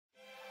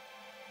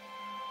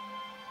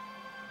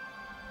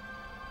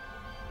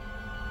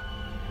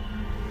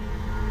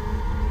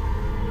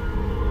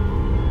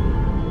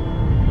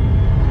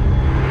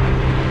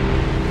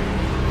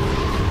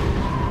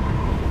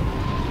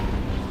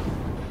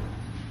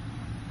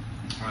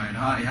Alright,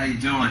 hi, how you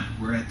doing?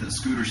 We're at the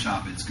scooter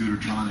shop at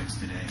Scootertronics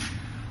today.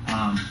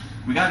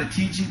 We got a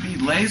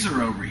TGB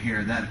Laser over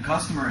here that a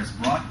customer has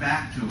brought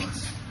back to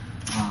us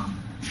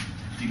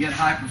to get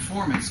high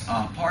performance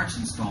parts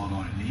installed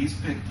on it.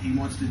 And he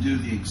wants to do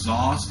the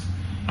exhaust,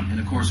 and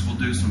of course we'll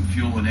do some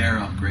fuel and air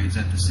upgrades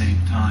at the same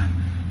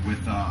time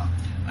with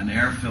an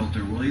air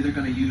filter. We're either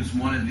going to use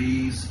one of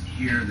these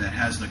here that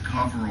has the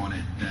cover on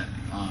it that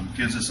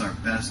gives us our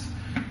best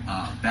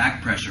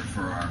back pressure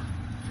for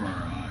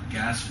our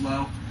gas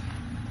flow.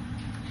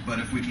 But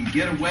if we can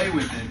get away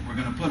with it, we're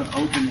going to put an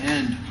open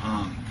end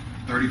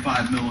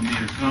 35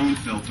 millimeter cone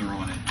filter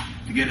on it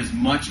to get as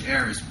much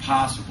air as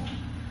possible.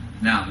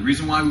 Now, the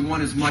reason why we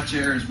want as much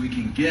air as we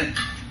can get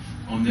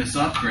on this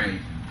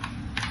upgrade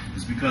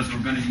is because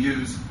we're going to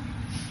use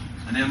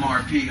an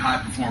MRP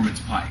high performance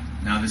pipe.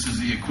 Now, this is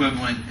the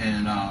equivalent,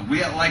 and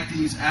we like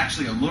these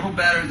actually a little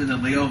better than the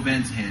Leo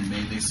Vents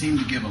handmade. They seem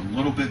to give a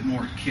little bit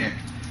more kick.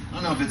 I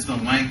don't know if it's the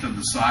length of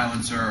the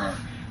silencer or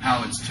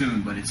how it's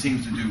tuned, but it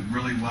seems to do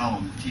really well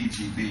on the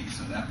TGB.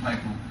 So that pipe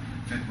will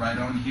fit right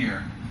on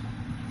here.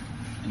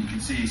 And you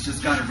can see it's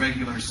just got a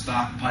regular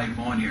stock pipe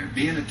on here.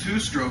 Being a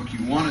two-stroke,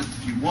 you want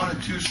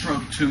a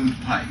two-stroke tuned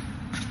pipe.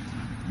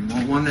 You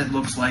want one that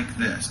looks like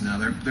this. Now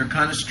they're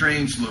kind of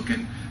strange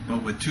looking,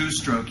 but with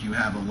two-stroke you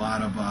have a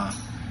lot of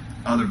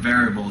other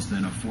variables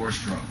than a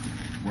four-stroke,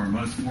 where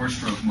most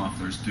four-stroke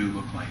mufflers do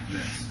look like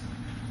this.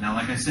 Now,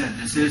 like I said,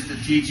 this is the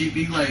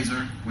TGB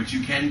Laser, which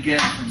you can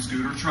get from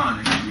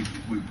Scootertronics.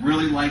 We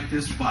really like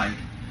this bike.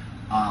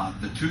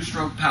 The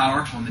two-stroke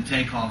power on the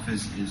takeoff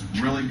is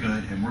really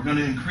good, and we're going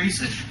to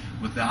increase it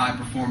with the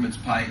high-performance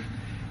pipe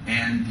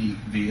and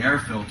the air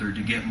filter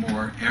to get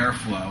more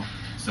airflow.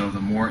 So the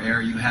more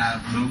air you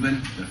have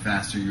moving, the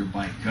faster your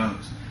bike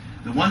goes.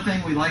 The one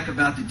thing we like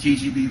about the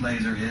TGB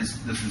Laser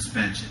is the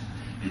suspension.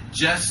 It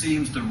just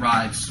seems to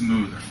ride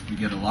smoother. We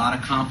get a lot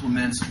of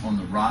compliments on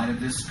the ride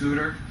of this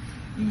scooter.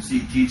 You can see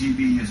TGB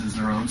uses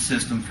their own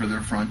system for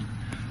their front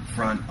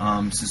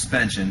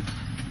suspension.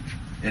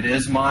 It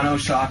is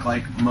monoshock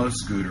like most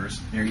scooters.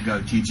 There you go,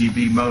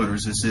 TGB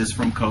motors. This is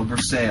from Cobra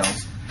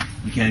Sales.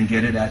 You can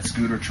get it at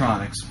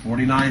Scootertronics.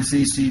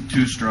 49cc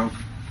two-stroke.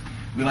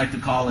 We like to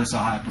call this a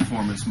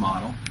high-performance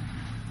model.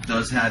 It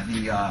does have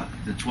the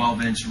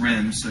 12-inch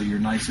rims, so you're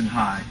nice and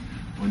high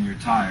on your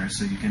tires,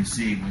 so you can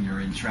see when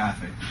you're in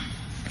traffic.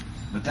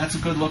 But that's a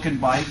good-looking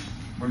bike.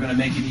 We're going to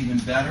make it even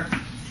better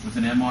with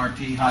an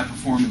MRP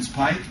high-performance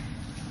pipe.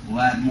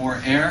 We'll add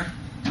more air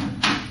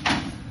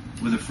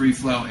with a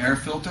free-flow air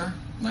filter.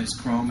 Nice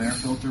chrome air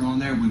filter on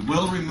there. We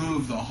will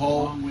remove the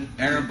whole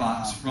air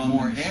box from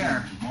more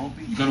air.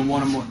 You're going to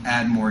want to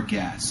add more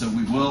gas. So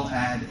we will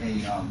add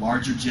a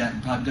larger jet.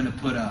 I'm probably going to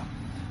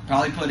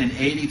put an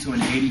 80 to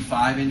an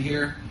 85 in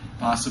here,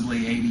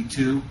 possibly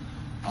 82.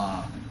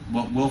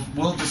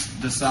 We'll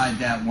decide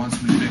that once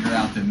we figure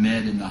out the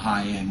mid and the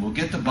high end. We'll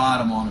get the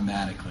bottom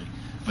automatically,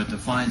 but to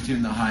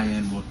fine-tune the high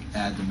end, we'll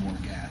add the more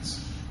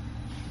gas.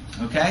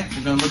 Okay?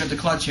 We're going to look at the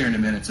clutch here in a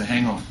minute, so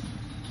hang on.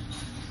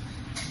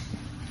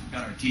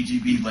 Got our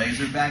TGB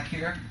Laser back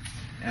here,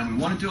 and we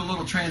want to do a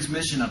little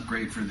transmission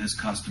upgrade for this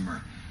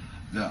customer.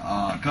 The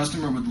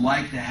customer would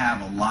like to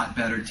have a lot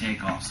better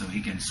takeoff so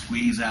he can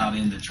squeeze out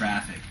into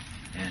traffic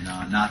and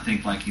not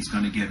think like he's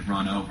going to get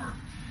run over.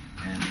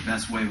 And the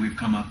best way we've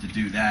come up to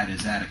do that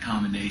is add a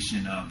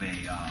combination of a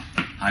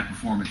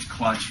high-performance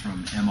clutch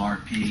from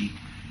MRP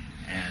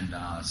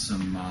and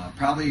some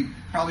probably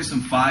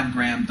some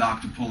 5-gram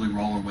Dr. Pulley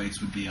roller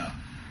weights would be a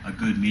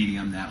good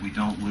medium, that we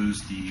don't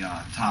lose the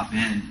top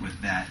end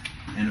with that.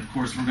 And of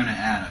course we're going to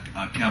add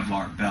a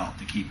Kevlar belt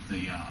to keep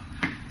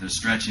the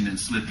stretching and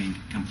slipping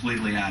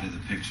completely out of the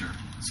picture.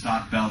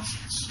 Stock belts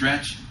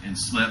stretch and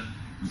slip.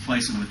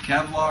 Replace them with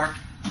Kevlar.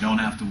 You don't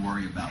have to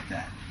worry about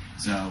that.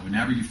 So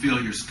whenever you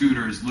feel your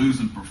scooter is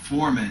losing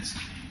performance,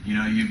 you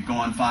know, you've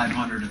gone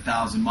 500,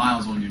 1,000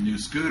 miles on your new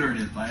scooter, and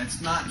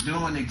it's not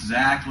doing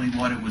exactly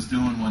what it was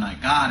doing when I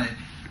got it,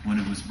 when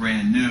it was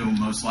brand new.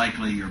 Most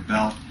likely your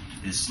belt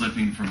is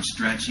slipping from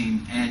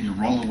stretching, and your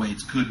roller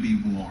weights could be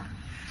worn.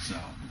 So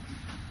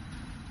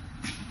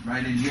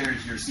right in here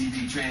is your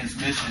CD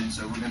transmission,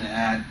 so we're going to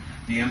add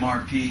the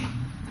MRP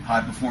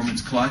high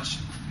performance clutch,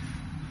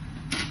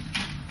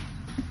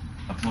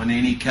 a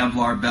Planini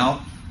Kevlar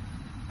belt,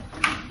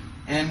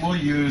 and we'll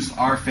use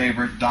our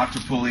favorite Dr.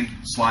 Pulley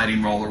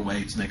sliding roller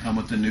weights, and they come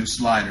with the new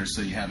sliders,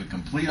 so you have a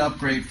complete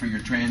upgrade for your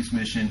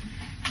transmission,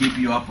 keep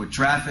you up with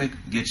traffic,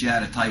 get you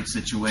out of tight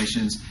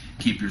situations,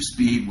 keep your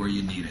speed where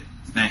you need it.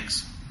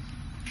 Thanks.